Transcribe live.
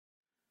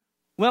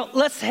Well,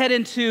 let's head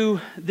into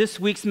this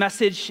week's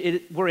message.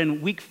 We're in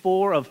week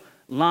 4 of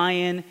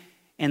Lion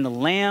and the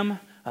Lamb.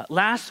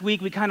 Last week,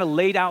 we kind of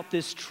laid out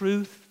this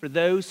truth for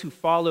those who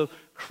follow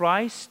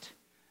Christ,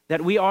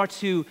 that we are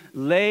to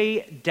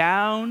lay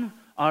down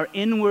our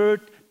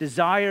inward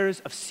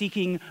desires of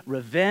seeking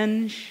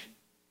revenge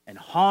and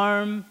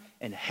harm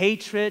and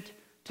hatred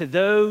to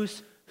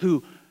those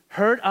who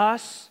hurt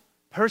us,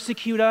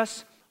 persecute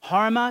us,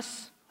 harm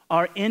us,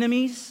 our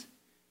enemies.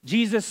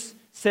 Jesus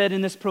said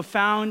in this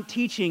profound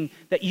teaching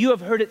that you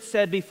have heard it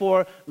said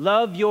before,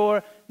 love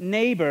your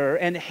neighbor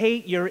and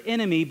hate your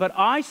enemy. But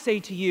I say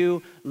to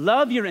you,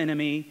 love your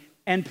enemy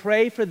and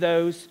pray for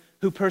those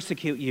who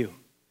persecute you.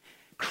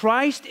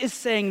 Christ is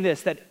saying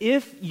this, that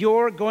if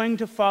you're going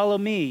to follow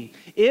me,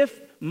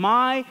 if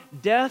my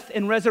death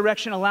and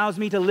resurrection allows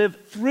me to live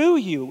through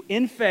you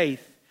in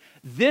faith,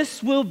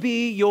 this will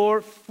be your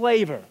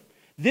flavor.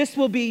 This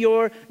will be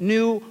your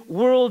new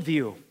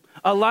worldview.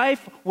 A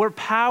life where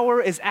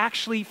power is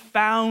actually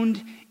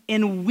found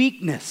in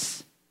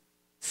weakness,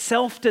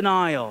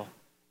 self-denial,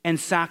 and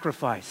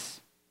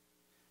sacrifice.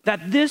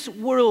 That this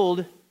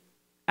world,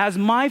 as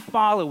my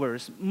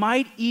followers,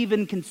 might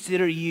even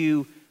consider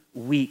you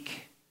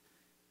weak.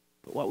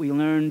 But what we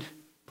learned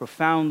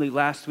profoundly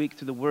last week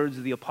through the words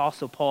of the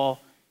Apostle Paul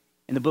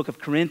in the book of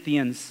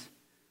Corinthians,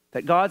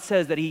 that God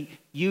says that he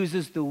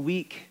uses the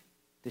weak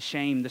to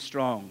shame the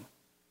strong,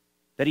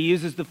 that he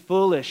uses the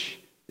foolish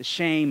to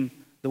shame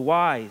the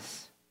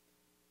wise.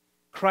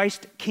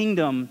 Christ's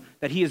kingdom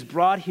that he has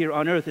brought here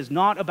on earth is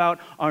not about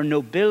our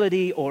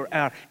nobility or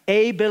our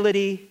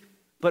ability,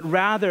 but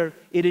rather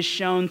it is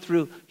shown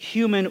through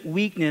human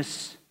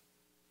weakness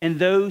and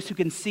those who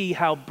can see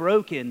how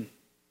broken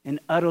and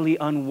utterly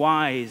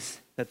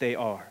unwise that they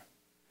are.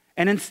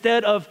 And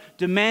instead of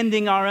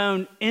demanding our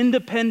own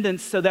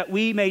independence so that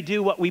we may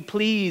do what we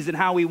please and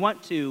how we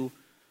want to,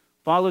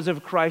 followers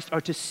of Christ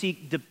are to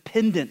seek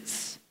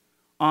dependence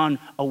on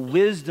a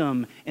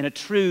wisdom and a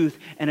truth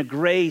and a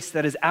grace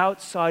that is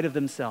outside of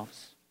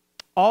themselves,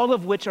 all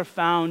of which are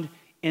found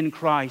in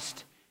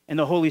Christ and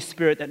the Holy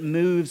Spirit that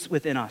moves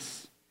within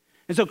us.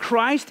 And so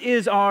Christ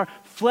is our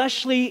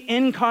fleshly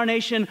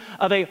incarnation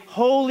of a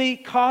holy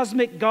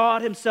cosmic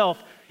God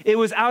himself. It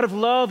was out of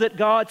love that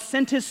God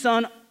sent his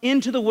Son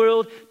into the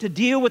world to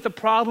deal with the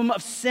problem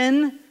of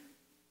sin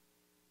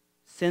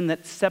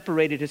that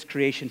separated his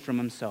creation from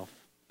himself.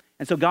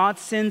 And so God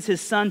sends his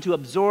Son to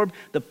absorb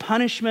the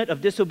punishment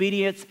of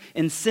disobedience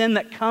and sin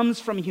that comes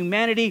from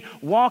humanity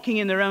walking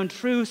in their own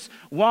truths,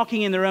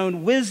 walking in their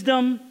own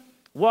wisdom,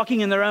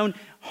 walking in their own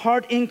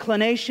heart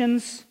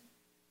inclinations.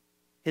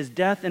 His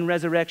death and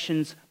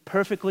resurrections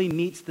perfectly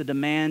meets the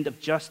demand of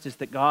justice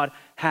that God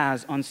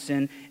has on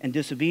sin and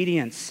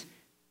disobedience.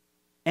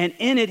 And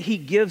in it, he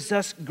gives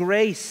us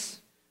grace,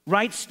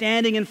 right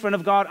standing in front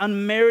of God,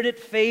 unmerited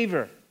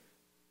favor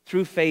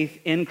through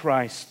faith in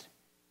Christ.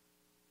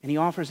 And he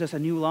offers us a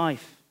new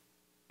life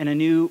and a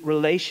new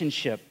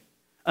relationship,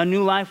 a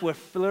new life where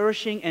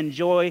flourishing and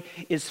joy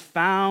is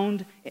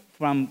found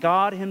from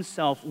God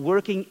himself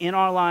working in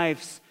our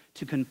lives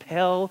to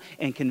compel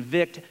and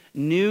convict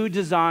new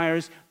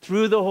desires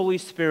through the Holy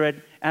Spirit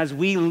as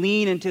we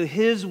lean into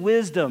his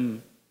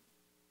wisdom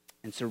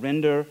and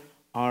surrender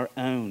our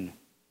own.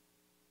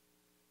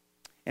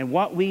 And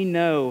what we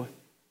know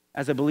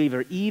as a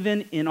believer,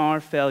 even in our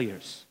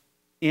failures,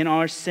 in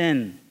our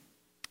sin,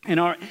 in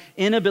our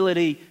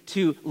inability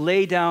to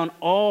lay down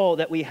all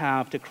that we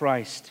have to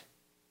Christ,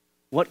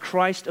 what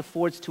Christ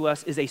affords to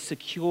us is a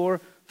secure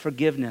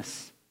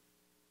forgiveness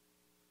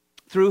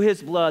through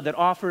his blood that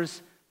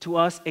offers to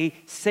us a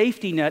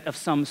safety net of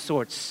some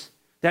sorts,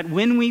 that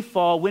when we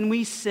fall, when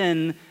we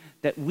sin,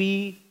 that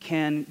we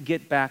can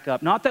get back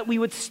up. Not that we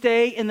would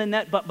stay in the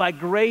net, but by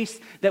grace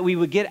that we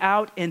would get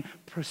out and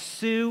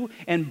pursue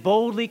and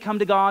boldly come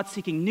to God,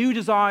 seeking new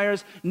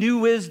desires, new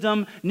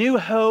wisdom, new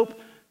hope,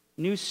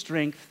 new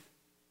strength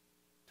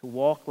to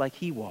walk like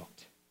he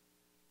walked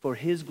for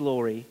his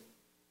glory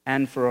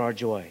and for our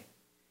joy.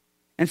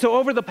 And so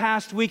over the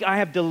past week, I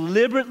have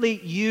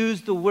deliberately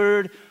used the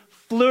word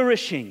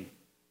flourishing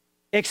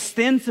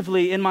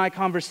extensively in my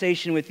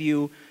conversation with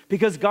you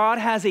because God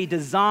has a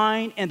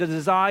design and a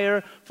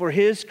desire for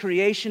his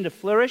creation to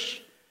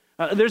flourish.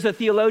 There's a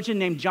theologian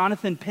named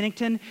Jonathan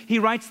Pennington. He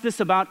writes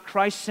this about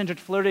Christ-centered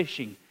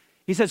flourishing.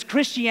 He says,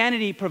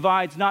 Christianity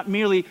provides not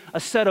merely a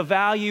set of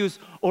values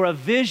or a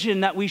vision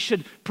that we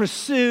should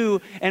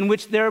pursue and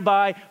which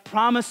thereby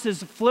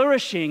promises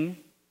flourishing,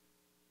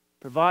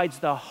 provides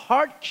the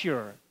heart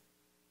cure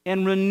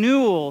and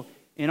renewal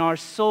in our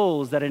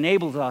souls that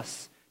enables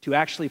us to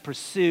actually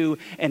pursue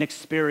and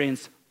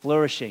experience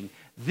flourishing.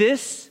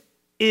 This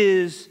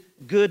is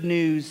good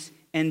news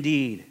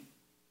indeed.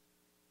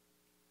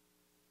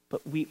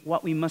 But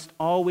what we must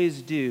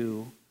always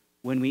do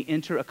when we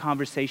enter a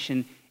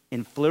conversation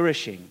in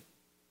flourishing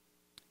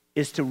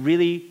is to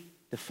really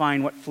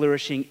define what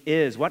flourishing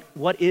is.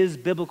 What is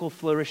biblical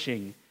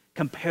flourishing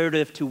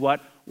comparative to what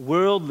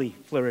worldly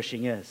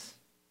flourishing is?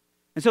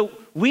 And so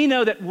we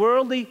know that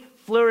worldly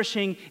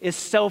flourishing is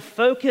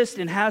self-focused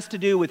and has to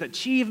do with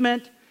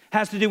achievement,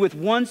 has to do with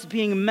wants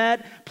being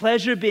met,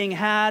 pleasure being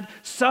had,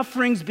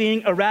 sufferings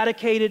being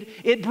eradicated.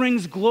 It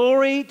brings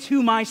glory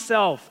to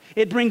myself.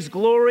 It brings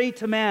glory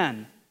to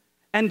man.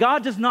 And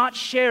God does not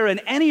share in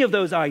any of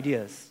those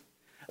ideas.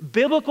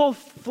 Biblical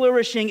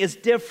flourishing is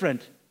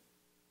different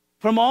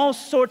from all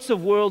sorts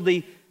of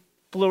worldly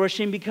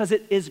flourishing because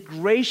it is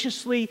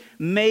graciously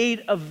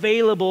made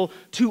available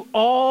to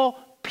all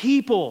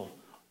people,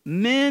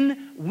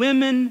 men,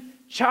 women,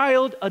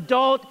 child,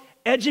 adult,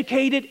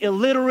 educated,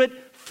 illiterate,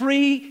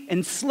 free,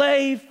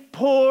 enslaved,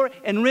 poor,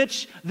 and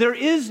rich. There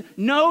is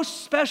no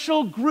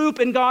special group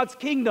in God's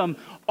kingdom.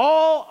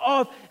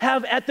 All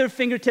have at their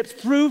fingertips,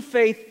 through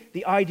faith,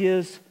 the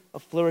ideas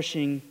of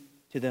flourishing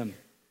to them,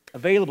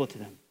 available to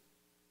them.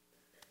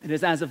 It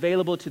is as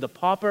available to the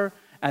pauper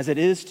as it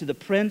is to the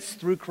prince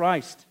through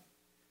Christ.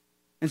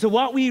 And so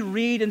what we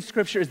read in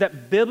Scripture is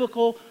that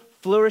biblical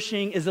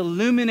flourishing is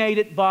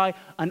illuminated by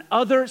an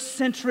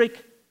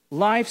other-centric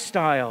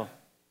lifestyle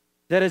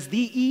that is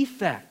the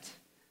effect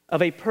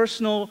of a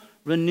personal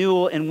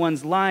renewal in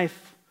one's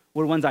life,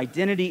 where one's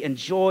identity and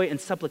joy and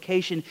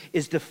supplication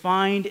is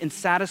defined and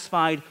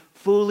satisfied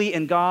fully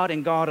in God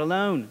and God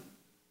alone.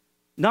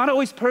 Not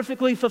always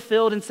perfectly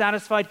fulfilled and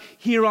satisfied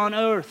here on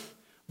earth,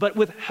 but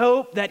with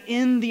hope that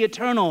in the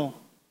eternal,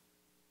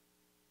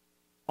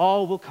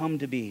 all will come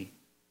to be.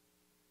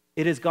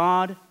 It is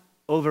God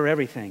over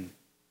everything,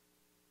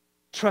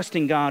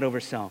 trusting God over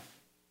self.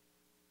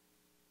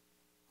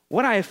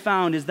 What I have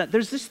found is that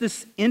there's just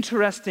this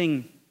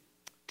interesting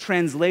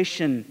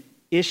translation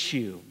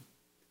issue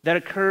that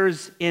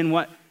occurs in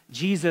what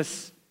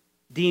Jesus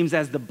deems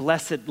as the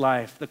blessed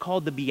life. They're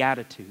called the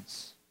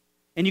Beatitudes.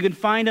 And you can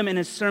find them in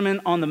his Sermon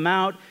on the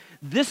Mount.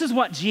 This is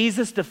what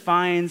Jesus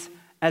defines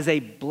as a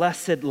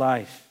blessed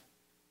life,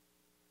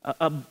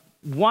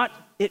 what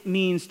it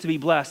means to be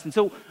blessed. And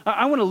so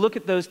I want to look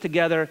at those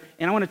together,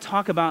 and I want to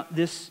talk about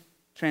this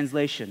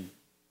translation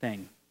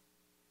thing.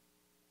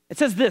 It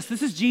says this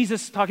is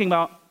Jesus talking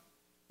about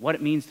what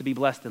it means to be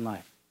blessed in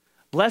life.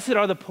 Blessed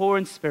are the poor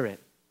in spirit,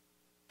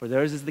 for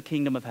theirs is the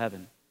kingdom of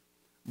heaven.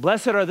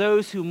 Blessed are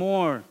those who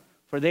mourn,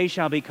 for they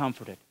shall be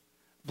comforted.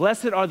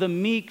 Blessed are the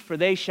meek, for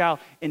they shall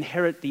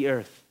inherit the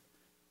earth.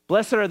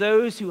 Blessed are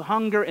those who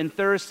hunger and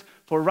thirst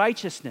for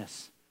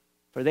righteousness,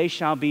 for they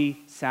shall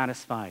be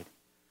satisfied.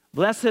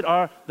 Blessed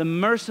are the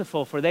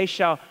merciful, for they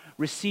shall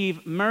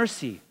receive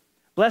mercy.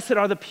 Blessed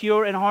are the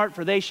pure in heart,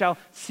 for they shall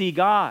see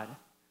God.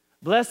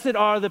 Blessed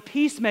are the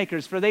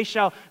peacemakers, for they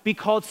shall be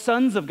called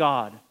sons of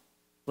God.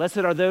 Blessed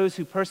are those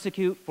who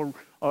persecuted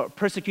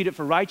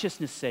for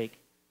righteousness' sake,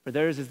 for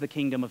theirs is the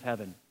kingdom of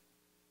heaven.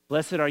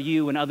 Blessed are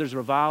you when others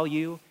revile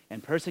you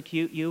and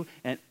persecute you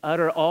and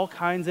utter all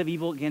kinds of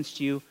evil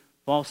against you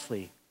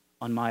falsely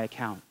on my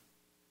account.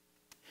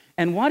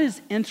 And what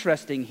is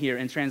interesting here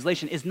in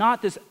translation is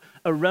not this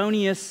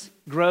erroneous,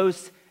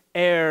 gross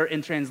error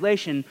in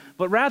translation,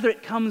 but rather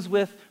it comes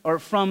with or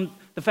from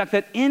the fact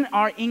that in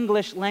our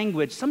English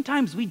language,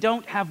 sometimes we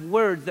don't have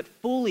words that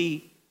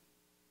fully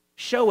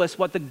show us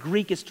what the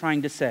Greek is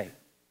trying to say.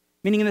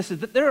 Meaning this is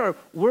that there are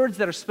words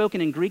that are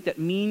spoken in Greek that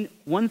mean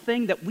one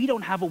thing that we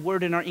don't have a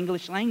word in our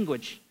English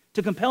language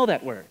to compel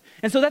that word.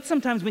 And so that's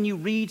sometimes when you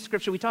read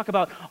Scripture, we talk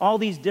about all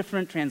these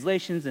different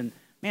translations and,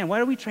 man, why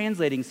are we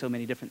translating so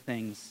many different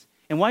things?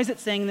 And why is it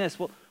saying this?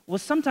 Well,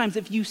 sometimes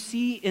if you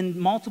see in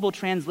multiple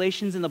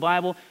translations in the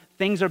Bible,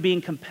 things are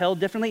being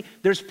compelled differently,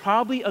 there's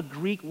probably a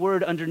Greek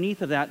word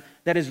underneath of that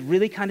that is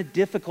really kind of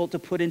difficult to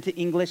put into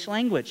English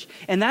language.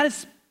 And that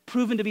is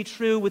proven to be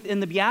true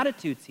within the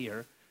Beatitudes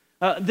here.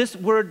 This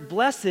word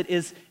blessed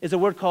is a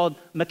word called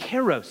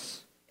makarios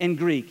in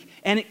Greek.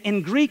 And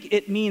in Greek,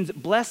 it means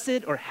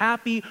blessed or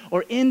happy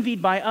or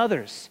envied by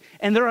others.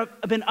 And there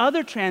have been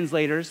other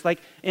translators, like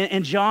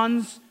in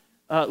John's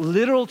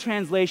literal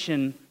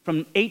translation from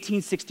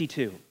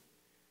 1862.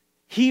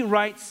 He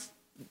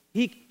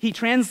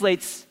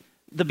translates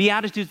the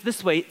Beatitudes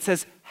this way. It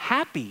says,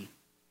 happy.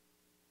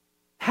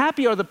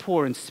 Happy are the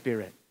poor in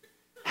spirit.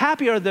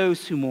 Happy are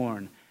those who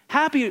mourn.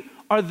 Happy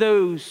are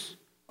those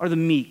are the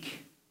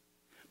meek.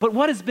 But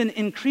what has been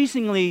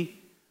increasingly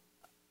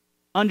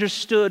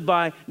understood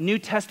by New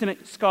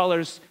Testament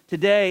scholars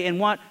today, and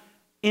what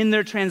in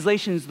their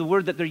translations, the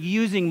word that they're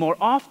using more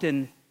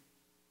often,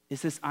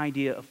 is this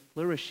idea of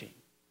flourishing.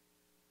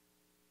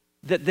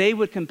 That they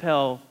would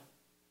compel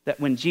that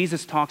when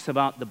Jesus talks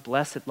about the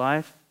blessed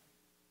life,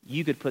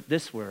 you could put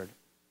this word,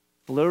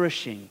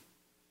 flourishing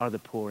are the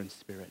poor in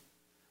spirit.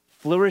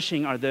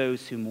 Flourishing are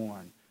those who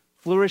mourn.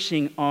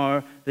 Flourishing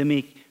are the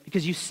meek.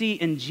 Because you see,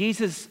 in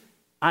Jesus'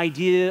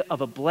 idea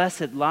of a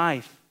blessed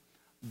life,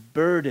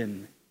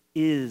 burden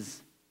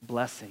is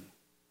blessing.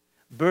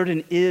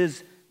 Burden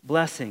is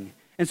blessing.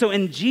 And so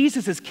in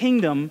Jesus'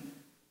 kingdom,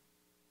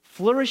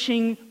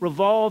 flourishing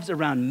revolves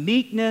around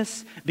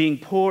meekness, being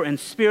poor in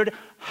spirit,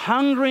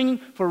 hungering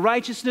for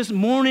righteousness,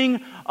 mourning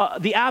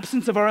the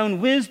absence of our own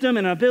wisdom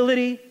and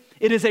ability.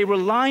 It is a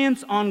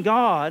reliance on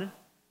God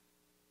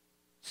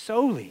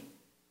solely.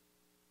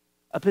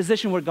 A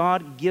position where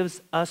God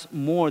gives us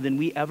more than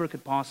we ever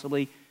could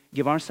possibly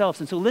give ourselves.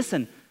 And so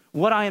listen,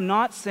 What I am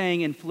not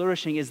saying in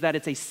flourishing is that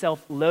it's a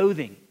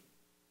self-loathing.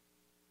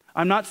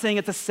 I'm not saying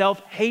it's a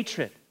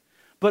self-hatred,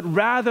 but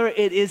rather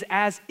it is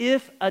as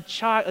if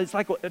it's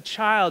like a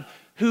child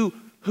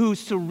who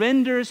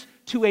surrenders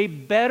to a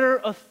better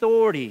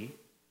authority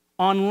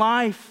on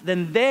life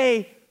than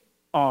they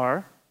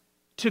are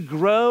to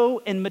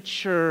grow and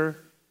mature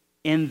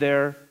in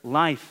their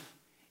life.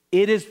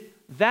 It is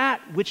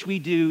that which we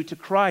do to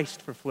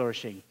Christ for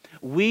flourishing.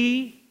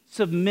 We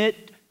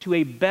submit to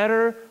a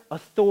better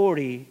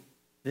authority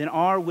than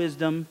our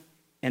wisdom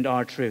and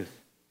our truth.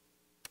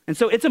 And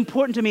so it's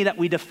important to me that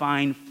we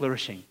define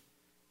flourishing.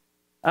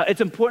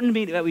 It's important to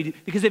me that we do,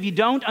 because if you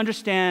don't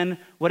understand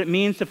what it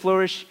means to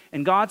flourish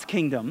in God's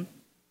kingdom,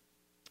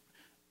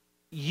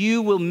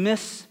 you will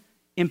miss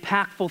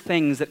impactful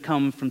things that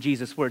come from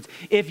Jesus' words.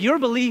 If your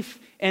belief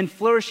in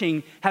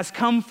flourishing has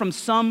come from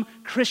some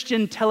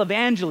Christian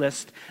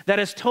televangelist that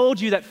has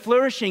told you that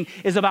flourishing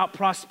is about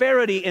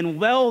prosperity and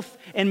wealth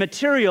and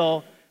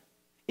material,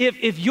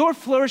 if your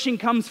flourishing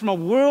comes from a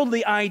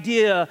worldly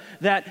idea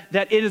that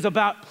it is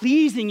about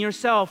pleasing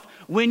yourself,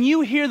 when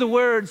you hear the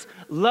words,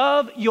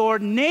 love your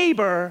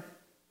neighbor,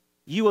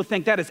 you will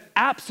think that is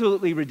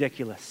absolutely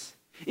ridiculous.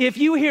 If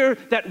you hear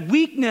that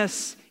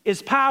weakness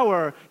is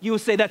power, you will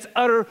say that's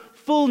utter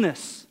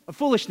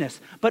foolishness.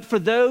 But for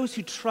those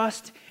who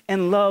trust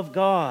and love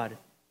God,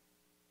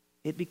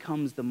 it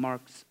becomes the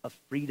marks of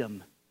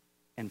freedom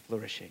and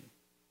flourishing.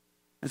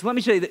 And so let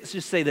me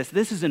just say this.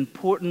 This is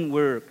important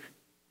work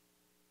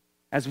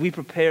as we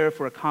prepare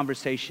for a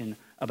conversation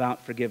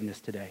about forgiveness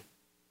today.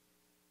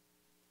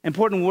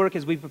 Important work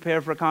as we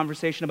prepare for a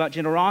conversation about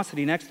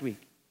generosity next week.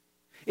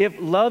 If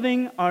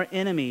loving our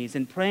enemies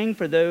and praying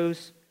for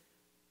those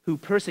who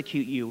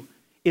persecute you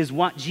is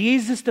what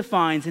Jesus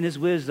defines in his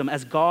wisdom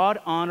as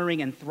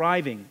God-honoring and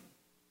thriving,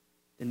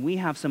 then we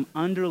have some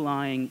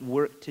underlying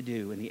work to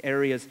do in the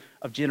areas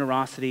of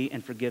generosity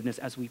and forgiveness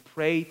as we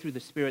pray through the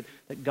Spirit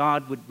that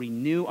God would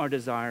renew our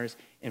desires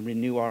and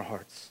renew our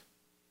hearts.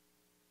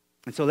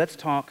 And so let's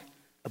talk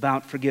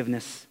about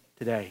forgiveness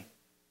today.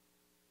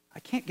 I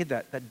can't get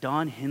that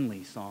Don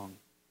Henley song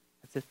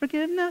that says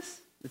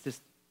forgiveness.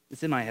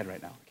 It's in my head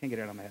right now. I can't get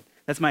it out of my head.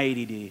 That's my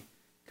ADD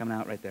coming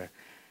out right there.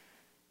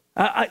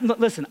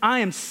 Listen, I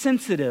am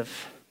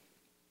sensitive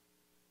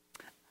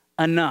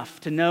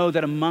enough to know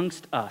that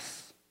amongst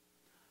us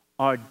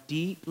are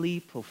deeply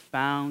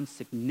profound,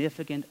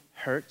 significant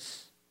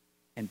hurts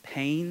and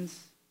pains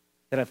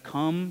that have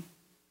come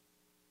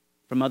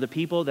from other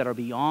people that are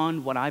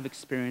beyond what I've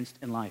experienced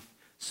in life.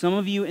 Some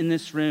of you in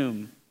this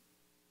room,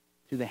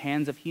 through the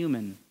hands of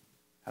human,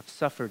 have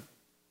suffered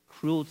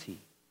cruelty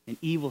and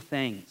evil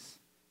things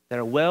that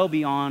are well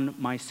beyond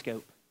my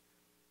scope.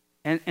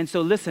 And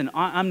so listen,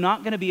 I'm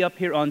not going to be up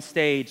here on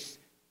stage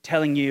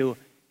telling you,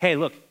 hey,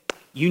 look,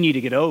 you need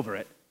to get over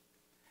it,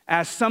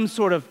 as some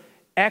sort of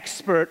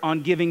expert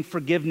on giving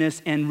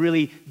forgiveness in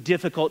really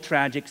difficult,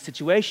 tragic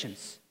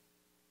situations.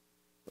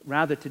 But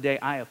rather today,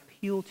 I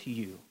appeal to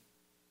you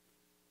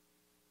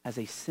as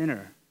a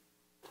sinner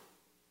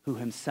who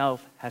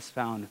himself has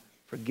found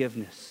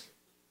forgiveness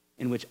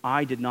in which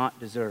I did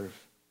not deserve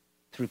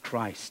through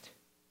Christ.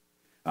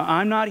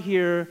 I'm not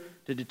here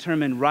to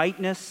determine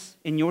rightness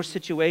in your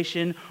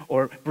situation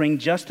or bring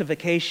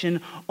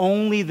justification,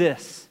 only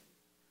this,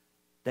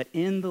 that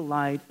in the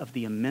light of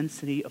the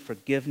immensity of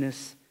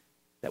forgiveness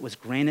that was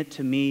granted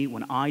to me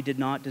when I did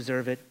not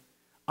deserve it,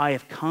 I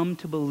have come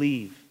to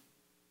believe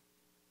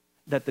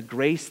that the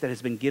grace that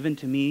has been given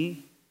to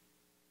me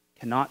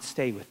cannot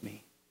stay with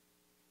me.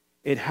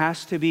 It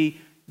has to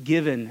be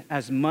given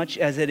as much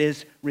as it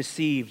is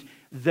received,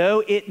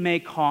 though it may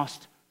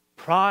cost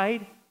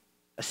pride,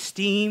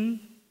 esteem,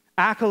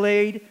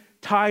 accolade,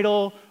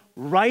 title,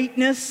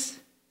 rightness.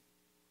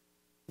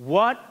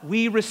 What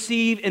we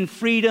receive in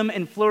freedom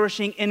and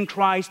flourishing in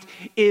Christ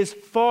is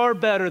far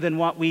better than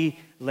what we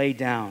lay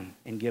down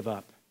and give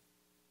up.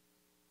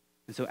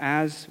 And so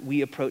as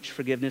we approach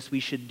forgiveness,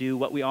 we should do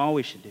what we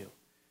always should do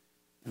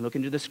and look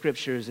into the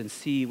scriptures and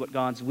see what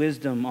God's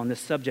wisdom on this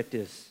subject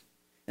is.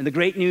 And the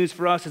great news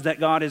for us is that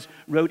God has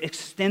wrote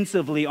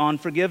extensively on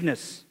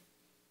forgiveness.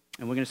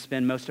 And we're going to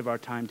spend most of our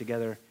time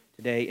together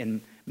today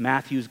in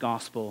Matthew's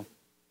Gospel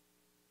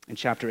in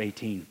chapter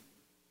 18.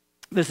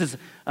 This is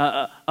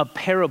a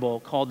parable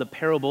called the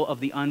parable of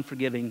the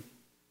unforgiving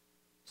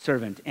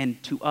servant.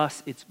 And to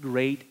us, it's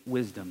great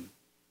wisdom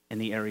in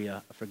the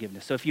area of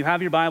forgiveness. So if you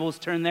have your Bibles,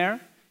 turn there.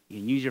 You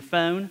can use your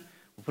phone.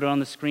 We'll put it on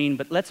the screen.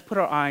 But let's put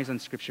our eyes on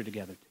Scripture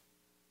together.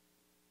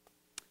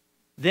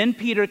 Then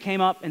Peter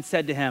came up and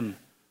said to him,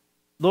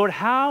 Lord,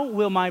 how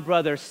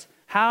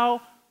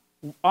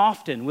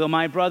often will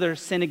my brother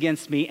sin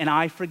against me and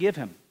I forgive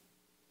him?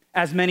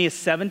 As many as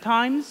 7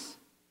 times?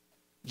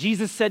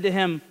 Jesus said to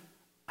him,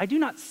 I do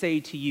not say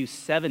to you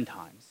 7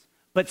 times,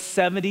 but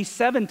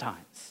 77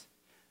 times.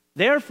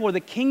 Therefore, the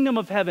kingdom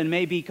of heaven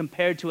may be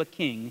compared to a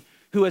king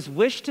who has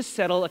wished to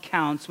settle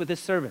accounts with his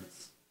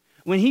servants.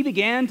 When he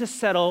began to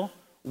settle,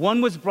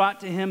 one was brought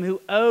to him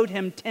who owed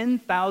him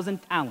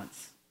 10,000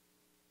 talents.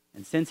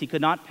 And since he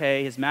could not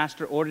pay, his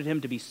master ordered him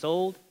to be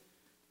sold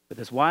with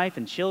his wife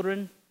and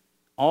children,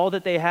 all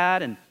that they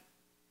had and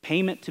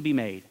payment to be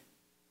made.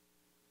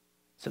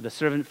 So the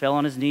servant fell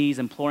on his knees,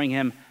 imploring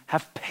him,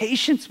 "Have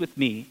patience with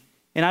me,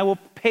 and I will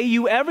pay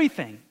you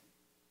everything."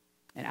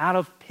 And out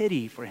of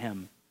pity for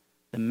him,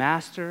 the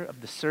master of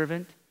the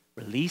servant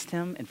released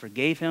him and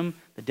forgave him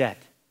the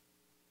debt.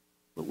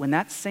 But when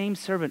that same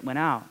servant went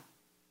out,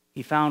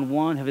 he found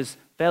one of his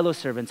fellow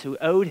servants who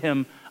owed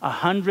him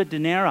 100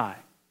 denarii.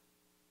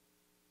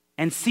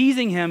 And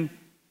seizing him,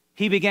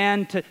 he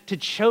began to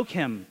choke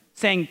him,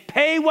 saying,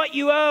 "Pay what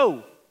you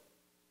owe."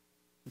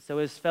 And so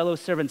his fellow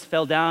servants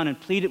fell down and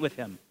pleaded with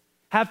him,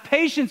 "Have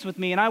patience with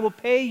me, and I will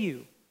pay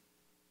you."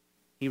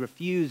 He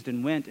refused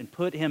and went and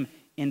put him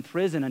in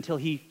prison until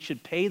he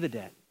should pay the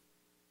debt.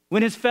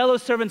 When his fellow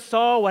servants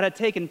saw what had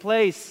taken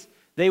place,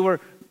 they were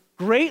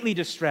greatly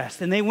distressed,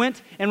 and they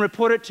went and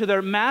reported to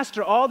their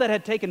master all that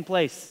had taken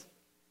place.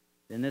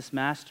 Then his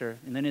master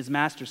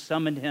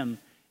summoned him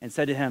and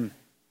said to him,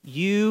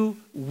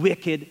 "You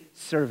wicked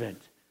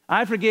servant,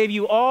 I forgave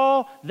you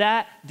all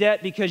that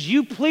debt because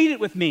you pleaded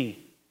with me.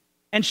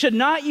 And should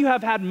not you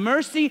have had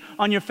mercy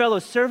on your fellow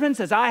servants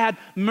as I had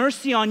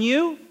mercy on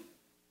you?"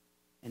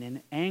 And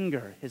in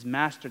anger, his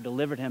master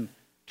delivered him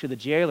to the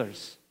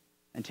jailers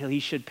until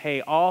he should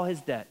pay all his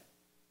debt.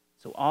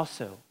 So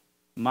also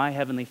my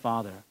heavenly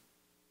Father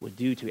would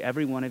do to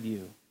every one of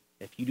you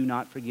if you do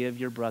not forgive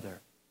your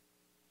brother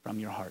from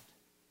your heart.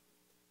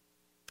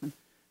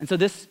 And so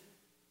this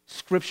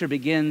scripture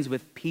begins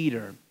with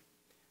Peter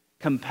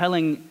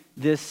compelling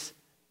this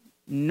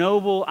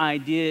noble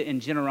idea in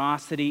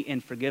generosity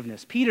and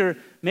forgiveness. Peter,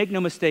 make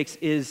no mistakes,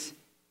 is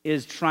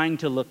trying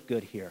to look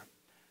good here.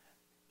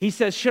 He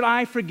says, "Should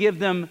I forgive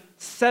them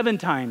 7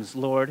 times,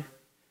 Lord?"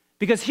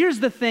 Because here's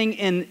the thing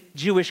in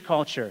Jewish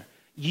culture.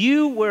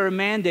 You were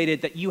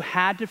mandated that you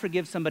had to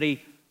forgive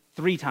somebody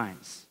 3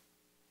 times.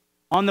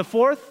 On the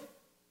 4th,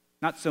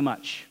 not so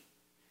much.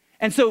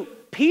 And so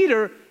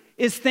Peter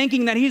is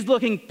thinking that he's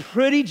looking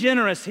pretty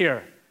generous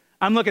here.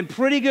 I'm looking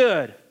pretty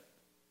good.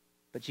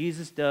 But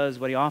Jesus does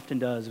what he often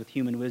does with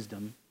human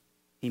wisdom.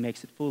 He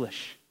makes it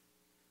foolish.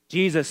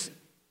 Jesus,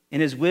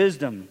 in his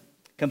wisdom,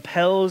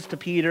 compels to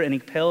Peter and he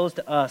compels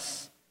to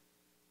us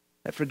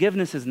that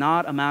forgiveness is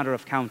not a matter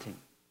of counting.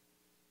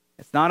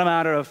 It's not a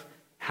matter of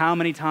how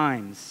many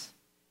times.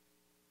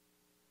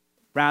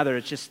 Rather,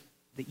 it's just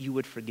that you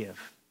would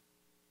forgive.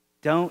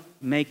 Don't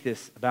make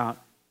this about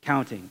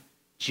counting.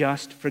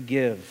 Just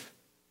forgive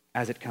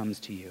as it comes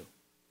to you.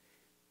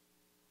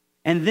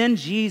 And then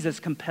Jesus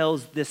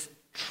compels this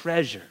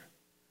treasure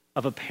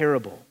of a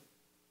parable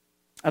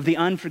of the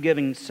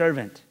unforgiving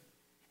servant.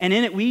 And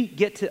in it, we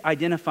get to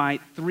identify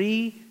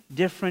 3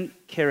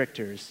 different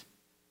characters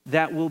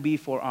that will be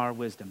for our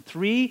wisdom.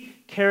 3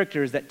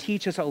 characters that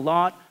teach us a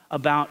lot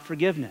about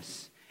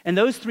forgiveness. And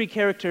those 3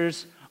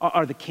 characters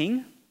are the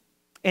king.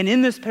 And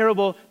in this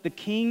parable, the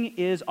king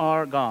is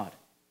our God.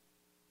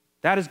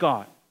 That is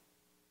God.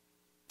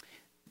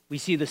 We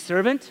see the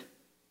servant.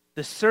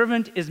 The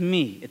servant is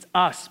me. It's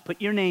us.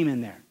 Put your name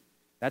in there.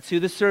 That's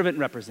who the servant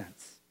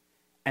represents.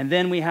 And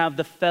then we have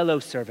the fellow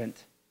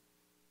servant.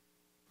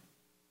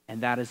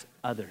 And that is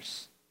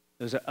others.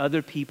 Those are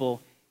other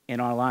people in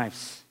our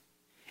lives.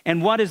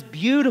 And what is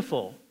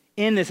beautiful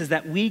in this is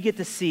that we get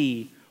to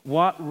see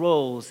what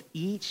roles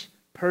each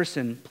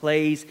person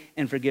plays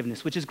in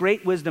forgiveness, which is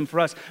great wisdom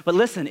for us. But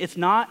listen, it's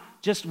not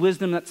just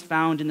wisdom that's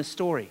found in the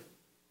story.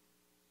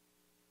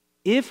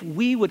 If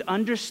we would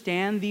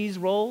understand these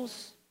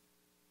roles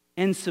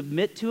and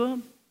submit to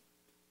them,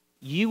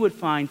 you would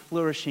find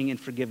flourishing and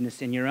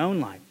forgiveness in your own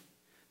life.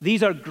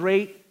 These are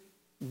great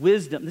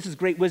wisdom. This is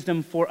great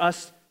wisdom for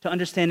us to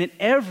understand in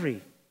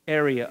every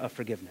area of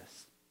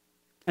forgiveness.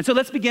 And so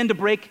let's begin to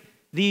break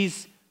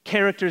these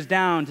characters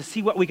down to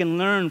see what we can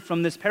learn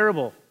from this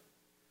parable.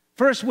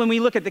 First, when we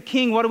look at the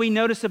king, what do we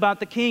notice about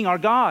the king, our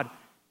God?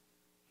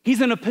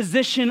 He's in a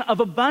position of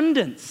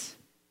abundance.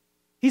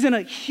 He's in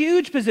a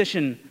huge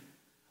position.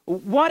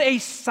 What a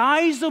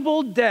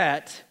sizable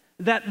debt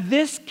that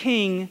this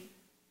king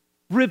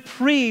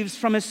reprieves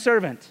from his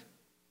servant.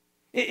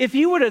 If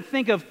you were to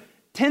think of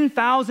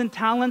 10,000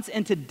 talents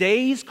in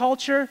today's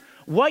culture,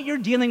 what you're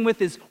dealing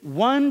with is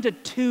 $1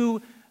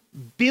 to $2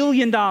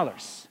 billion.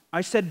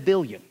 I said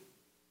billion.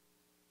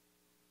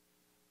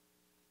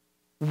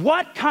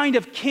 What kind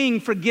of king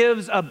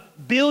forgives a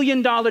 $1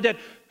 billion debt?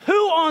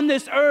 Who on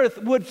this earth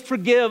would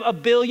forgive a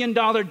 $1 billion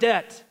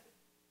debt?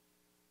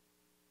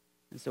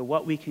 And so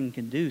what we can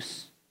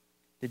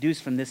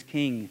deduce from this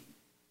king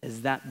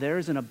is that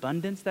there's an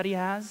abundance that he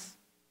has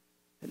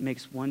that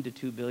makes $1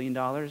 to $2 billion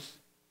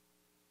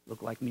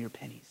look like mere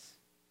pennies.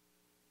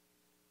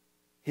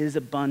 His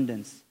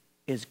abundance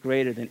is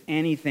greater than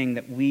anything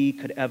that we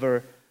could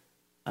ever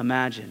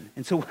imagine.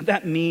 And so what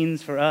that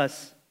means for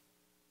us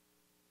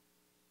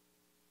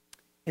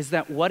is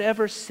that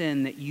whatever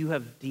sin that you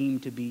have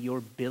deemed to be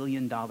your $1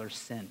 billion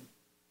sin,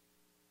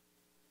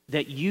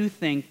 that you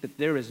think that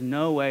there is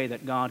no way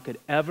that God could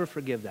ever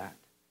forgive that,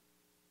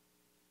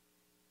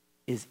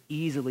 is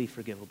easily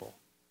forgivable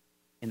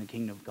in the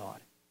kingdom of God.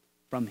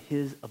 From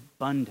his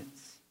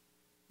abundance,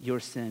 your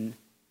sin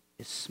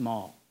is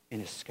small in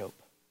his scope.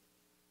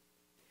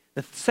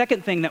 The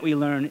second thing that we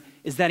learn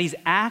is that he's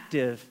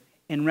active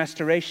in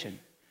restoration.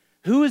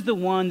 Who is the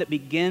one that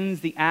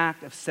begins the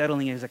act of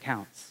settling his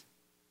accounts?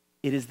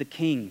 It is the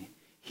king.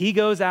 He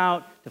goes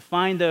out to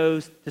find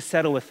those to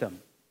settle with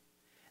them.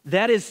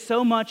 That is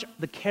so much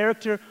the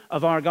character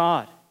of our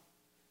God,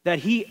 that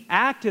he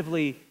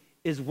actively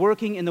is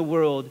working in the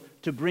world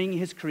to bring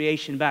his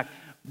creation back.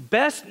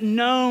 Best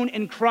known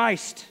in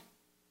Christ,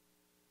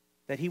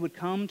 that he would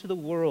come to the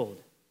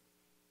world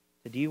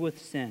to deal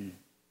with sin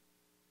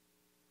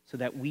so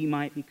that we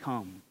might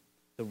become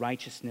the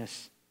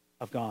righteousness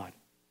of God.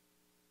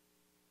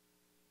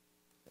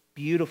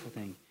 Beautiful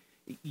thing.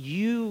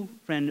 You,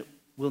 friend,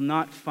 will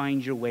not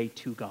find your way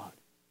to God.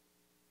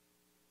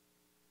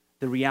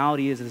 The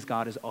reality is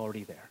God is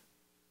already there.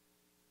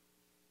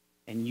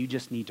 And you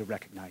just need to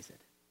recognize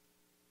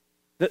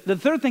it. The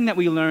third thing that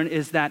we learn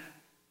is that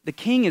the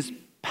king is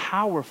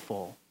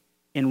powerful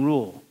in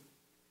rule.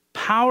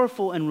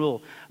 Powerful in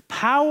rule.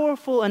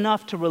 Powerful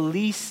enough to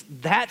release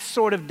that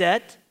sort of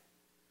debt.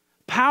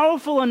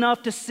 Powerful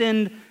enough to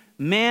send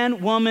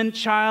man, woman,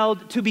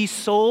 child to be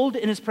sold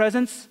in his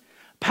presence.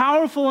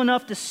 Powerful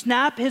enough to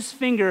snap his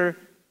finger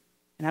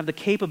and have the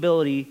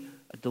capability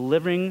of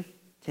delivering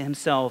to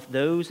himself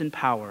those in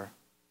power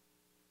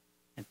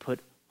and put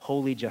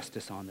holy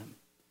justice on them.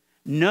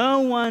 No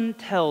one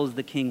tells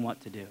the king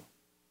what to do.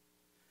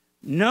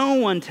 No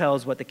one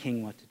tells what the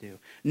king what to do.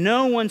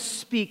 No one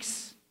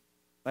speaks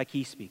like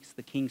he speaks.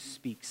 The king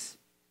speaks,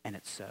 and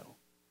it's so.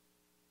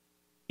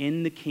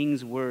 In the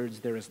king's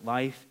words, there is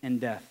life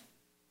and death.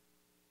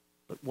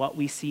 But what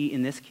we see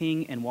in this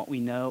king and what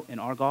we know in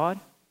our God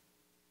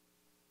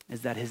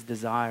is that his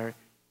desire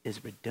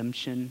is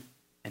redemption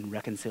and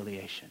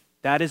reconciliation.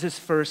 That is his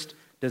first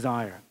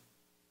desire.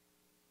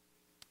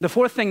 The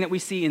fourth thing that we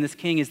see in this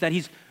king is that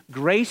he's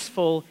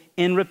graceful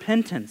in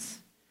repentance.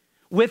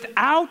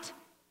 Without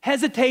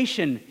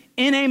hesitation,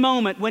 in a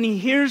moment when he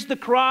hears the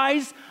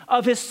cries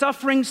of his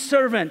suffering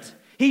servant,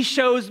 he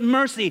shows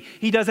mercy.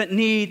 He doesn't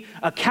need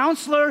a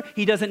counselor.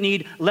 He doesn't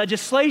need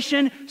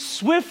legislation.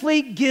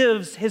 Swiftly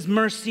gives his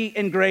mercy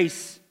and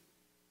grace.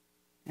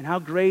 And how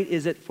great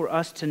is it for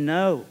us to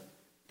know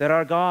that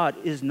our God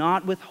is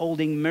not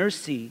withholding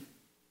mercy,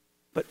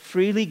 but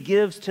freely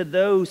gives to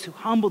those who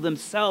humble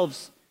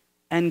themselves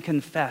and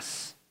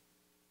confess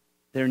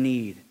their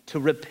need, to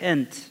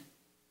repent,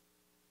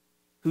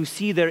 who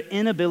see their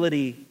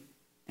inability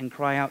and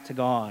cry out to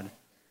God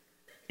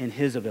in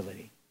his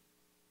ability.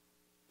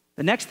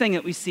 The next thing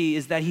that we see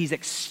is that he's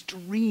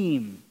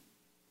extreme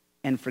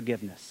in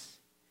forgiveness.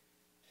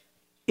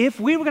 If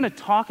we were going to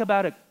talk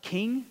about a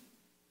king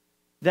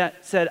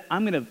that said,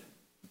 I'm going to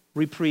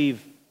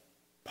reprieve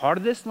part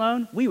of this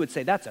loan, we would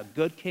say that's a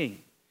good king.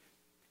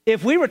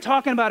 If we were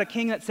talking about a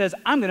king that says,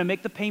 I'm going to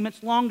make the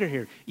payments longer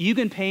here, you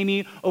can pay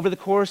me over the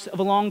course of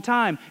a long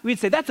time, we'd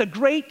say that's a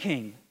great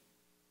king.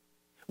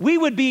 We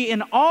would be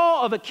in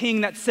awe of a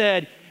king that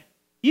said,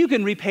 you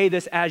can repay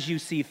this as you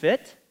see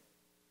fit.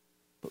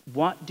 But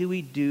what do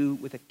we do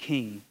with a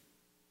king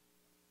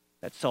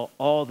that saw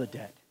all the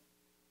debt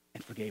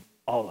and forgave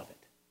all of it?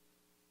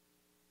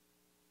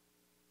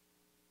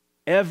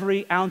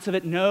 Every ounce of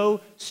it,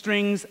 no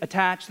strings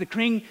attached. The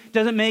king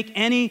doesn't make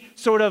any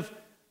sort of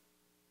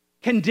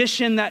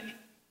condition that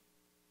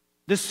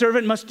the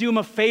servant must do him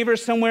a favor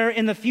somewhere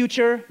in the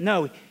future.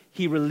 No,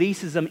 he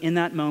releases him in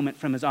that moment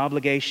from his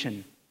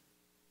obligation,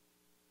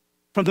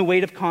 from the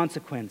weight of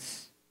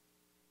consequence.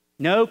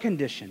 No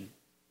condition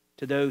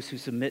to those who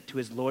submit to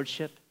his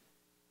lordship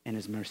and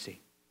his mercy.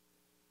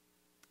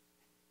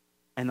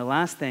 And the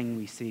last thing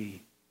we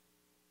see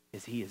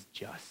is he is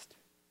just.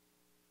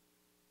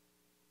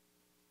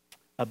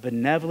 A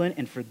benevolent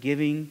and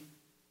forgiving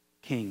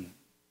king.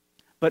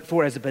 But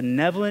for as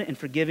benevolent and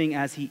forgiving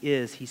as he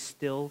is, he's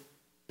still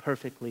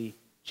perfectly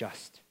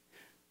just.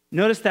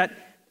 Notice that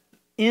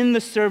in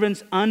the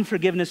servant's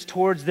unforgiveness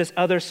towards this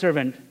other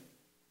servant,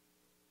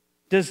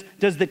 does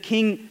the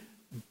king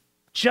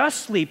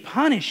justly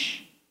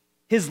punish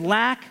his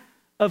lack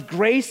of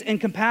grace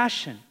and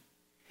compassion?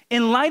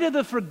 In light of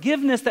the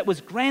forgiveness that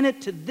was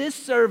granted to this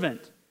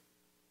servant,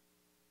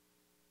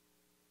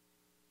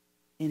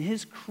 in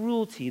his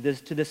cruelty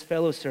to this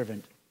fellow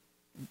servant,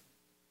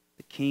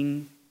 the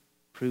king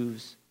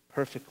proves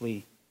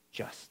perfectly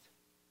just.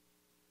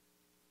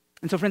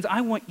 And so, friends, I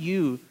want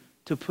you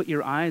to put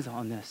your eyes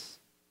on this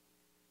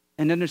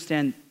and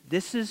understand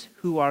this is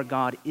who our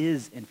God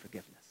is in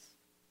forgiveness.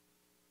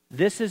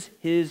 This is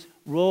his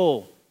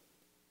role,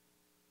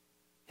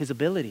 his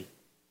ability.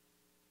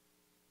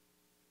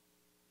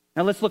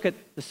 Now let's look at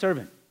the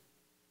servant.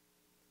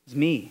 It's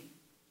me,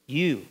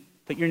 you.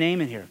 Put your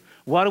name in here.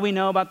 What do we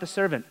know about the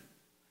servant?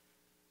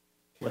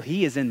 Well,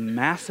 he is in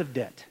massive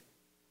debt.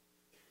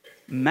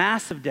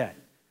 Massive debt.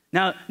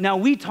 Now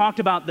we talked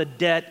about the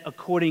debt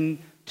according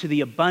to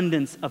the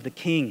abundance of the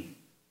king.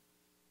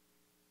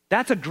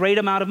 That's a great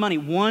amount of money.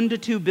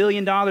 $1 to $2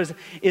 billion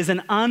is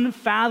an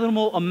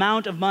unfathomable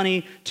amount of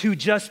money to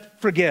just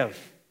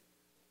forgive.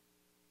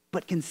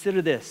 But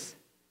consider this,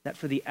 that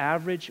for the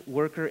average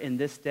worker in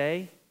this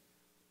day,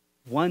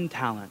 1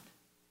 talent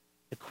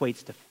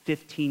equates to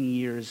 15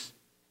 years'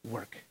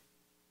 work.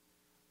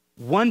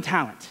 1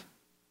 talent.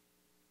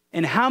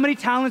 And how many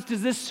talents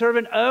does this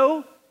servant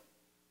owe?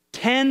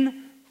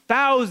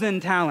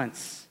 10,000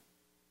 talents.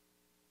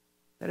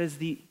 That is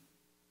the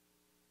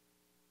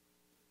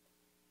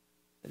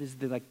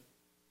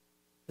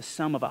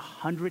sum of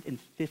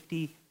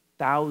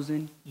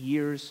 150,000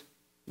 years'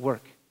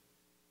 work.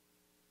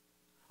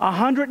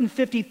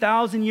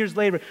 150,000 years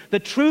later. The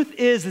truth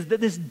is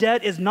that this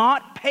debt is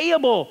not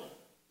payable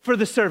for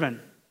the servant.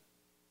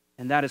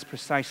 And that is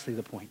precisely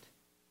the point.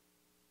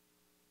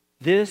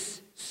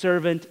 This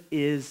servant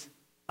is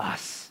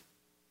us.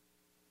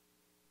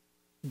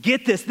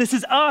 Get this, this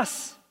is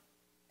us.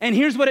 And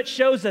here's what it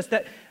shows us,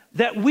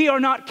 that we are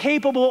not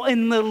capable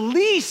in the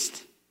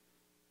least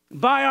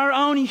by our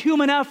own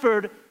human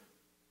effort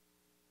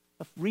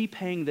of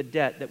repaying the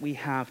debt that we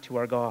have to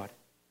our God.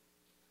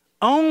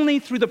 Only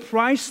through the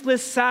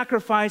priceless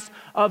sacrifice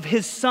of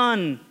his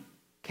Son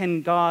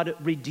can God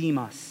redeem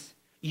us.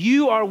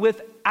 You are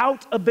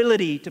without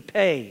ability to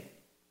pay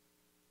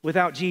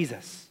without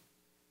Jesus.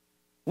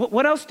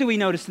 What else do we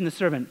notice in the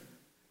servant?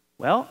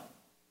 Well,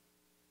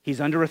 he's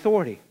under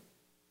authority.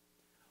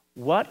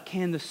 What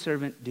can the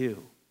servant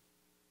do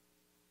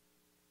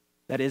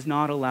that is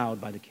not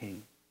allowed by the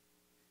king?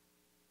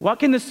 What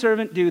can the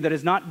servant do that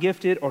is not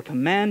gifted or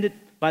commanded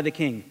by the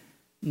king?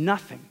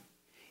 Nothing.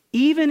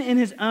 Even in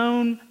his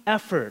own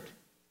effort,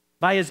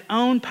 by his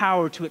own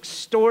power to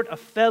extort a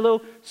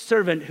fellow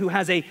servant who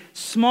has a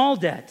small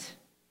debt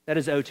that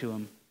is owed to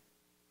him,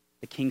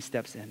 the king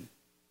steps in.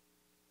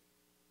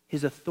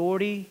 His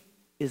authority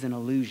is an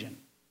illusion.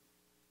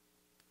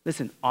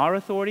 Listen, our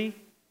authority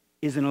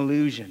is an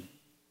illusion.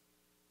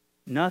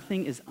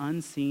 Nothing is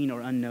unseen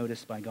or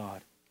unnoticed by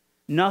God.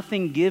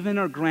 Nothing given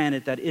or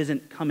granted that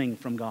isn't coming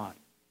from God.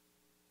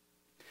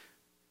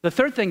 The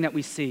third thing that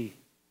we see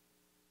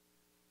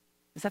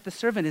is that the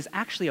servant is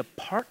actually a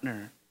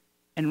partner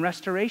in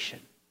restoration.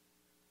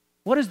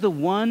 What is the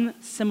one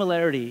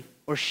similarity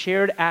or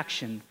shared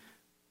action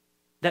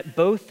that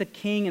both the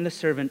king and the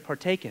servant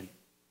partake in?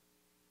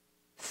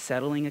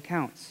 Settling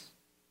accounts.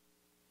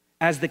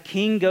 As the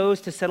king goes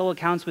to settle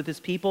accounts with his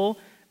people,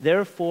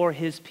 therefore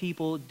his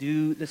people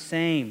do the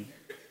same.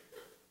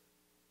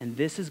 And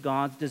this is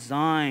God's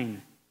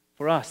design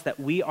for us, that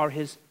we are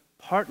his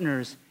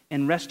partners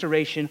in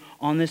restoration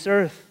on this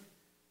earth.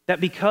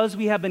 That because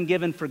we have been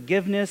given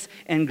forgiveness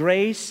and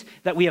grace,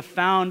 that we have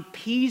found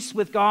peace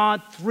with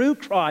God through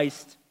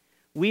Christ,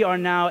 we are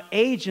now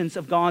agents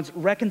of God's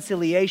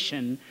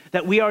reconciliation,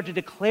 that we are to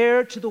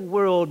declare to the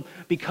world,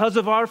 because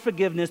of our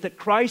forgiveness, that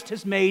Christ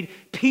has made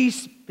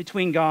peace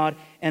between God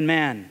and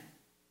man.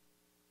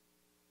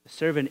 The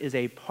servant is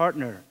a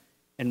partner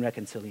in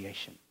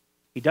reconciliation.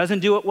 He doesn't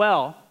do it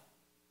well,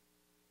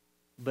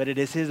 but it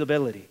is his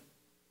ability.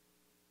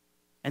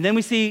 And then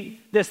we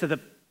see this, that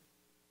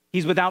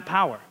he's without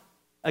power.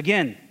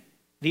 Again,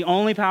 the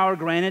only power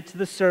granted to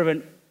the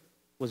servant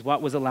was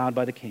what was allowed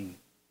by the king.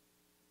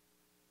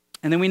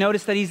 And then we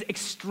notice that he's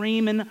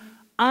extreme in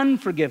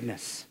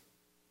unforgiveness.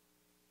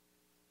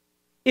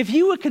 If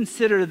you would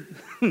consider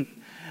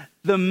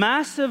the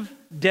massive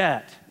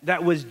debt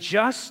that was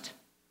just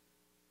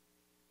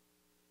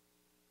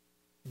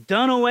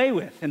done away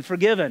with and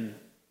forgiven,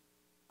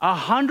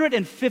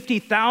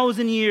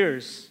 150,000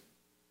 years,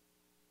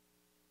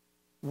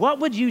 what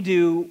would you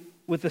do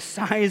with the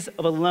size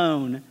of a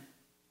loan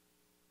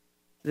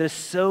that is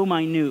so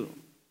minute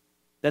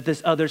that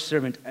this other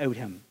servant owed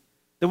him?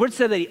 The word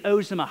said that he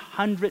owes him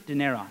 100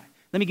 denarii.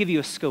 Let me give you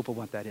a scope of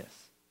what that is.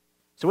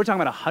 So we're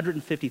talking about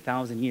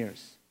 150,000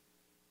 years.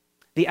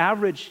 The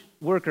average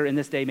worker in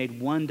this day made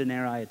 1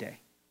 denarii a day.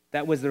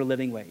 That was their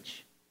living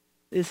wage.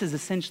 This is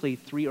essentially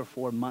 3 or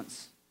 4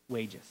 months'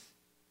 wages.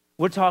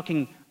 We're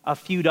talking a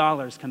few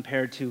dollars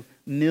compared to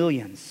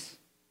millions.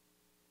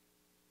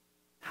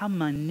 How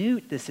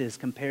minute this is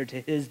compared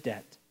to his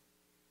debt.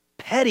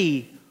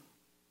 Petty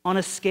on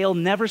a scale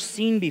never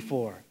seen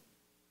before.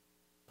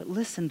 But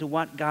listen to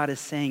what God is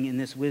saying in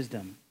this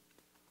wisdom.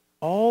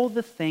 All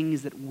the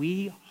things that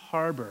we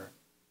harbor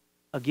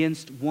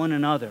against one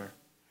another,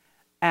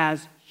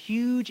 as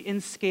huge in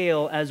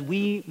scale as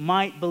we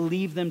might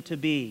believe them to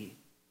be,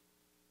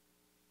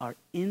 are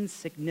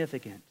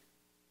insignificant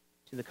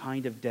to the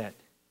kind of debt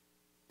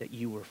that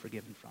you were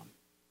forgiven from.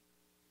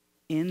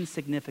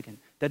 Insignificant.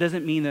 That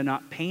doesn't mean they're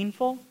not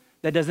painful.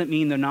 That doesn't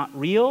mean they're not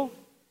real.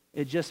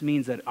 It just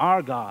means that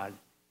our God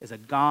is a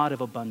God of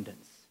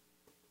abundance,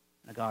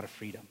 a God of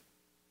freedom.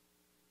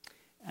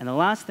 And the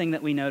last thing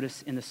that we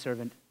notice in the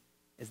servant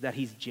is that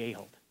he's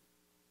jailed.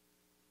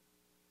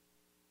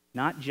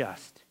 Not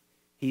just.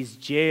 He's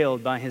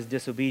jailed by his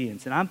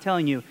disobedience. And I'm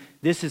telling you,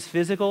 this is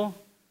physical,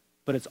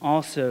 but it's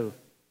also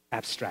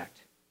abstract.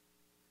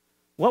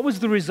 What was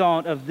the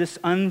result of this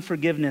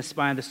unforgiveness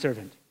by the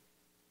servant?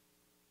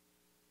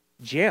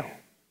 Jail.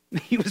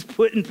 He was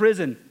put in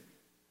prison.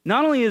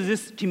 Not only is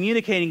this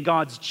communicating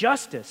God's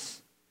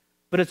justice,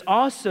 but it's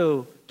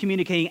also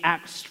communicating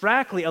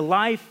abstractly a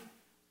life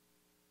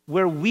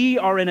where we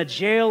are in a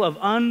jail of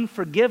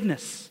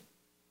unforgiveness.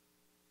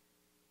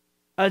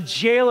 a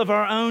jail of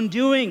our own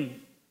doing.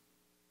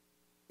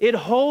 It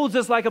holds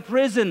us like a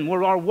prison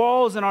where our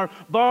walls and our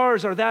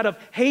bars are that of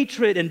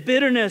hatred and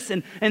bitterness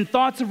and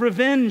thoughts of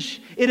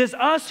revenge. It is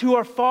us who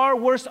are far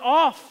worse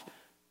off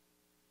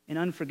in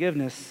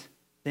unforgiveness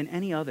than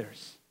any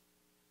others.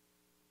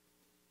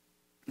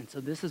 And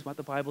so this is what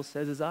the Bible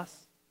says is us.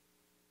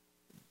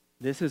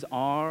 This is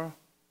our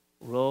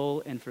role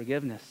in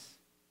forgiveness.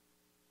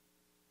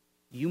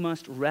 You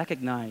must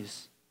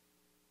recognize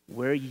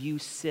where you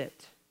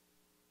sit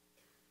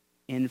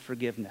in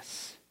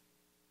forgiveness.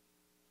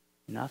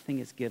 Nothing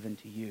is given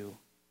to you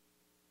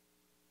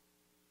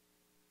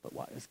but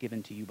what is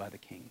given to you by the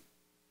King.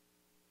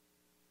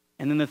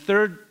 And then the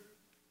third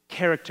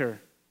character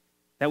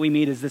that we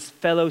meet is this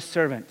fellow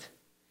servant.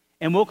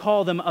 And we'll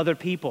call them other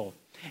people.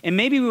 And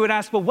maybe we would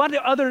ask, well, what do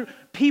other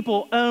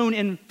people own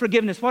in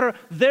forgiveness? What are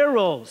their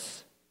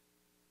roles?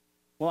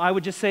 Well, I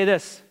would just say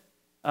this.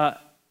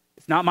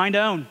 It's not mine to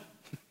own.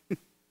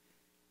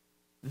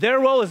 Their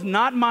role is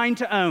not mine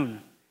to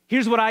own.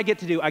 Here's what I get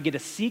to do. I get to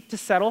seek to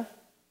settle,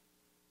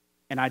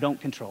 and I don't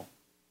control.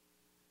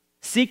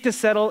 Seek to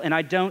settle, and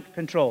I don't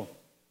control.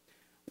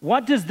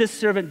 What does this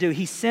servant do?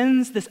 He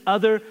sends this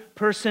other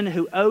person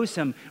who owes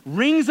him,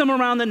 rings him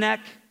around the neck,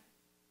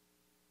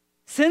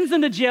 sends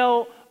them to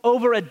jail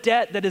over a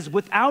debt that is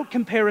without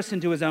comparison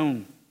to his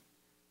own.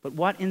 But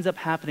what ends up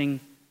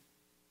happening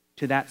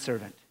to that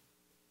servant?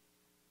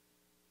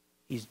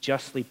 He's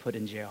justly put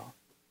in jail.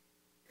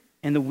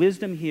 And the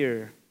wisdom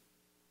here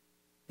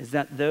is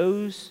that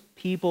those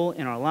people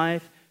in our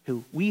life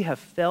who we have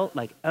felt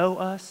like owe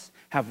us,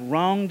 have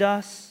wronged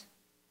us,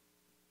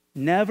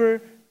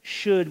 never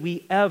should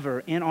we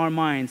ever in our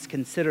minds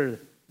consider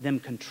them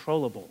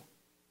controllable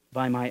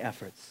by my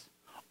efforts.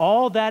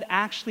 All that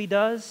actually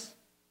does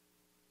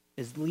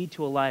is lead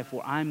to a life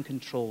where I'm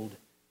controlled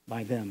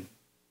by them.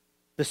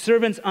 The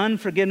servant's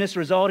unforgiveness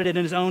resulted in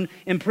his own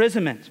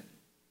imprisonment.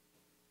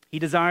 He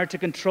desired to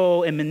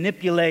control and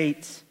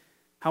manipulate.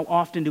 How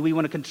often do we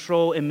want to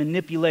control and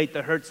manipulate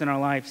the hurts in our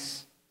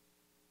lives?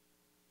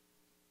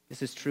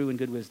 This is true and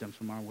good wisdom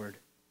from our word.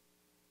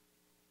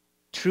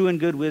 True and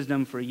good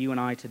wisdom for you and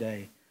I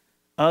today.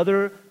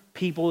 Other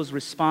people's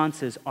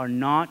responses are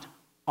not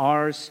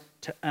ours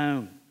to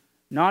own,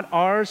 not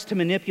ours to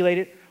manipulate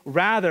it.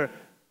 Rather,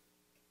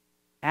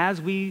 as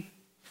we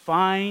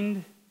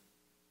find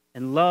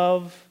and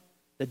love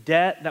the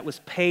debt that was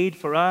paid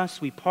for us,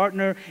 we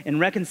partner in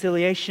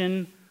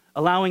reconciliation,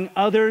 allowing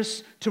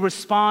others to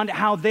respond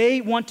how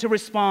they want to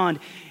respond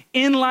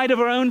in light of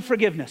our own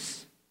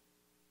forgiveness.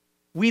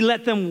 We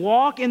let them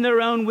walk in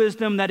their own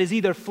wisdom that is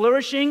either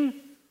flourishing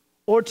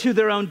or to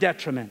their own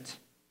detriment.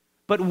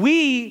 But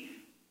we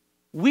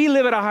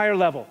live at a higher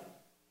level.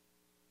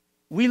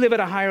 We live at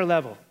a higher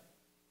level.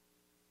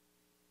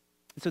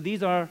 So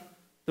these are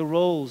the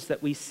roles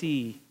that we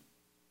see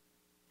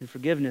in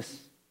forgiveness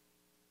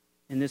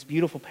in this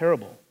beautiful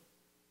parable.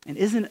 And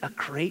isn't it a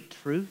great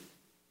truth?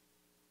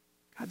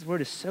 God's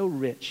word is so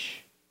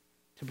rich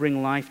to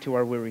bring life to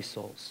our weary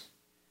souls.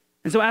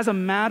 And so as a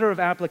matter of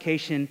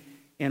application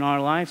in our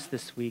lives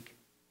this week,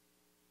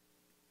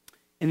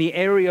 in the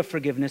area of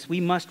forgiveness, we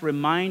must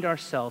remind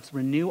ourselves,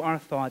 renew our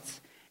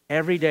thoughts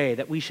every day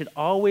that we should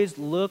always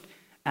look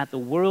at the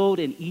world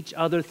and each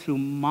other through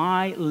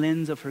my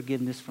lens of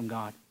forgiveness from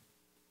God.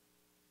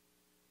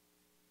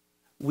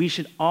 We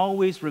should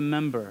always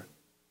remember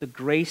the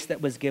grace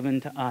that was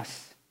given to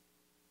us,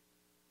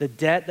 the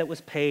debt that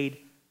was paid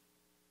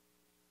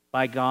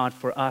by God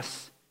for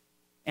us,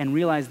 and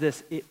realize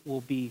this, it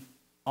will be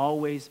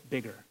always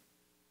bigger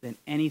than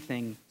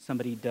anything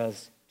somebody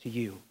does to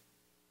you.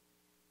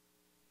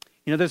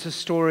 You know, there's a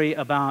story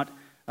about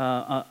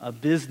a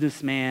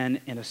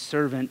businessman and a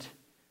servant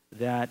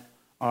that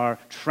are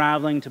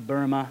traveling to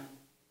Burma,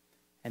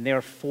 and they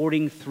are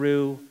fording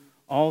through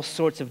all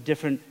sorts of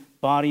different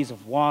bodies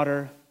of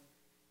water.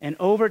 And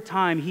over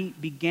time, he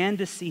began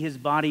to see his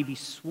body be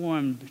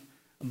swarmed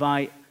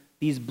by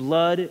these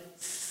blood,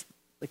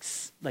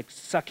 like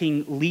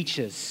sucking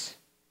leeches.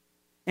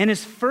 And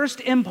his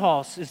first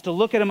impulse is to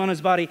look at him on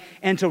his body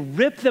and to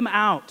rip them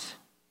out.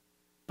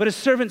 But his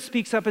servant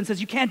speaks up and says,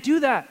 "You can't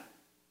do that.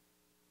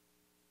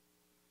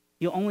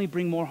 You'll only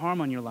bring more harm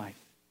on your life.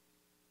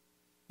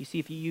 You see,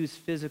 if you use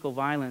physical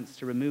violence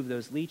to remove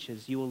those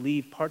leeches, you will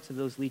leave parts of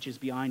those leeches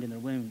behind in their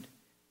wound,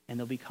 and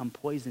they'll become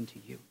poison to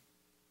you.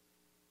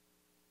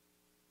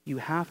 You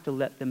have to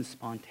let them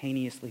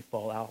spontaneously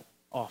fall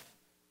off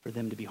for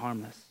them to be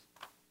harmless."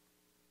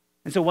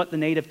 And so what the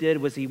native did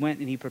was he went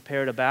and he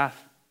prepared a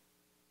bath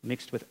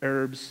mixed with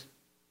herbs,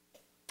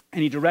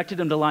 and he directed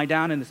him to lie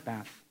down in this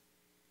bath.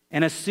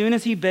 And as soon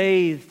as he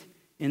bathed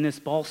in this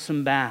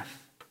balsam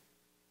bath,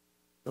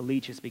 the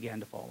leeches began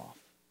to fall off.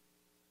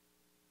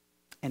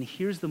 And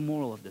here's the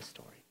moral of this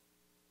story.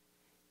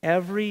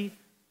 Every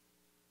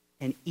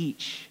and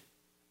each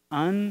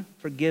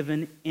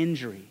unforgiven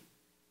injury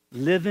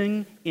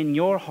living in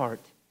your heart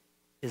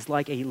is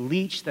like a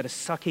leech that is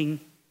sucking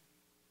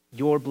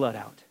your blood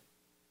out.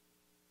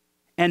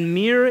 And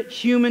mere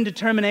human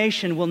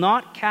determination will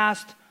not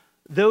cast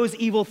those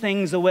evil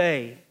things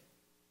away.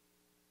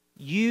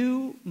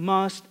 You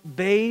must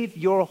bathe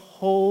your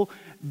whole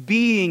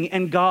being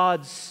in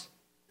God's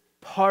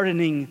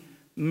pardoning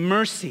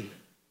mercy.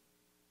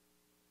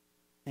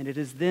 And it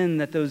is then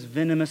that those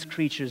venomous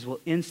creatures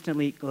will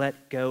instantly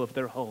let go of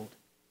their hold,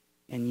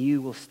 and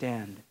you will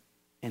stand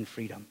in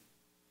freedom.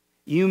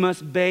 You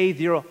must bathe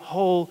your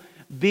whole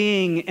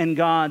being in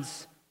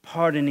God's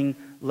pardoning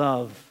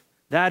love.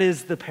 That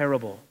is the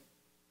parable.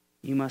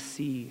 You must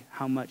see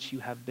how much you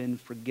have been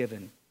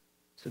forgiven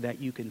so that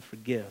you can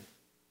forgive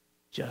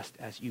just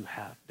as you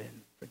have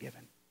been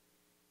forgiven.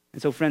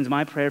 And so, friends,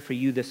 my prayer for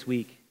you this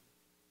week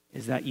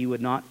is that you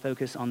would not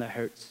focus on the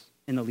hurts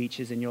and the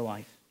leeches in your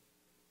life,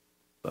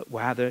 but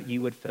rather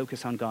you would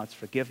focus on God's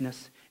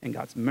forgiveness and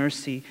God's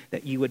mercy,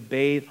 that you would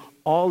bathe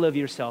all of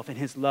yourself in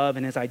his love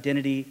and his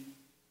identity.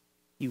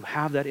 You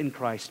have that in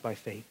Christ by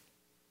faith.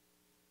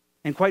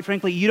 And quite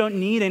frankly, you don't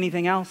need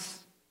anything else.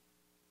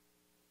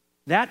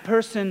 That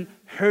person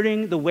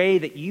hurting the way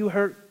that you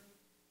hurt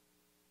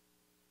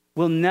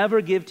will never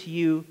give to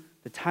you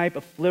the type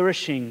of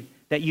flourishing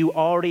that you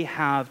already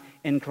have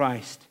in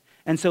Christ.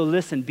 And so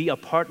listen, be a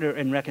partner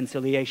in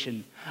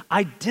reconciliation.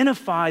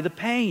 Identify the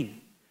pain.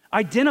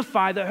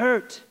 Identify the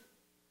hurt.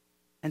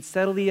 And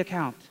settle the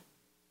account.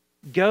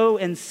 Go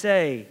and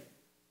say,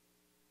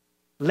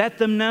 let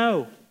them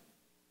know.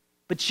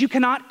 But you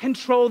cannot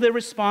control their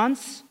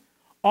response.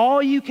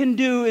 All you can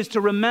do is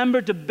to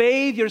remember to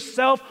bathe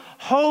yourself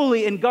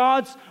wholly in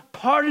God's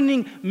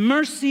pardoning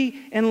mercy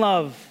and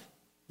love,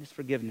 his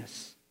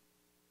forgiveness.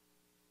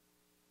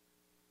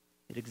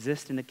 It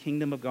exists in the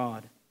kingdom of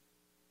God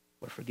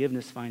where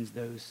forgiveness finds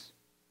those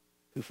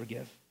who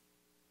forgive.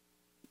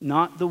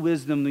 Not the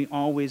wisdom we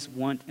always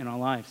want in our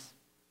lives,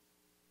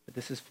 but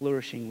this is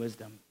flourishing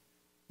wisdom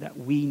that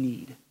we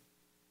need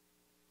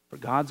for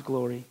God's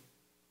glory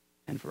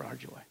and for our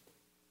joy.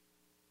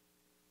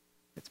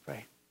 Let's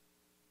pray.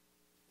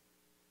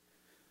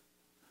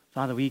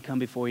 Father, we come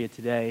before you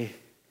today,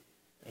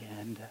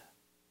 and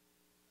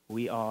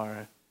we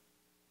are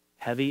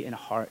heavy in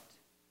heart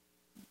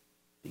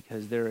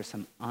because there are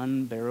some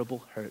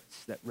unbearable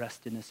hurts that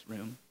rest in this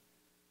room.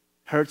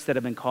 Hurts that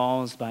have been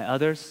caused by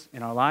others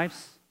in our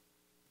lives.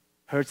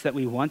 Hurts that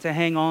we want to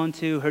hang on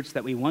to. Hurts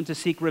that we want to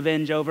seek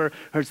revenge over.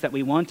 Hurts that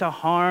we want to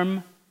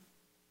harm.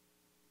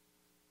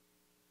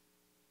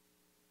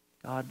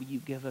 God, will you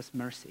give us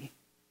mercy?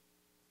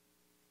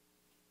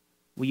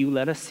 Will you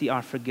let us see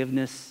our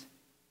forgiveness?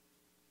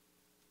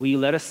 Will you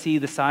let us see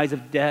the size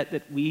of debt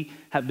that we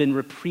have been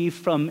reprieved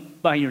from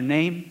by your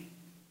name?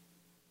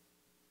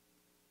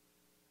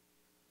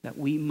 That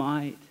we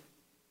might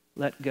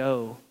let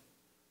go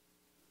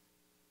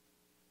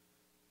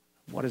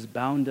of what has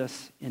bound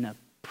us in a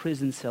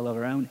prison cell of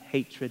our own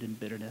hatred and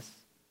bitterness.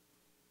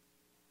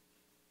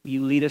 Will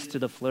you lead us to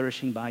the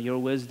flourishing by your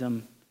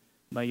wisdom,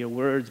 by your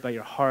words, by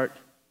your heart,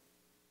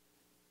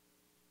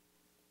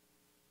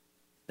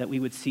 that we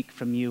would seek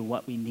from you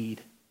what we need,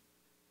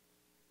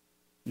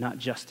 not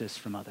justice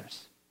from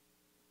others.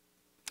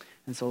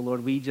 And so,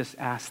 Lord, we just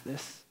ask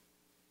this.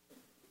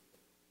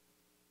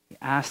 We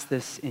ask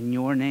this in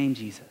your name,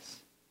 Jesus,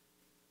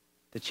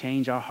 to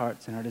change our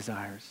hearts and our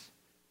desires,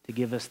 to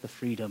give us the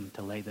freedom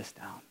to lay this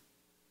down.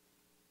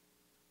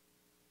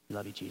 We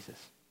love you, Jesus.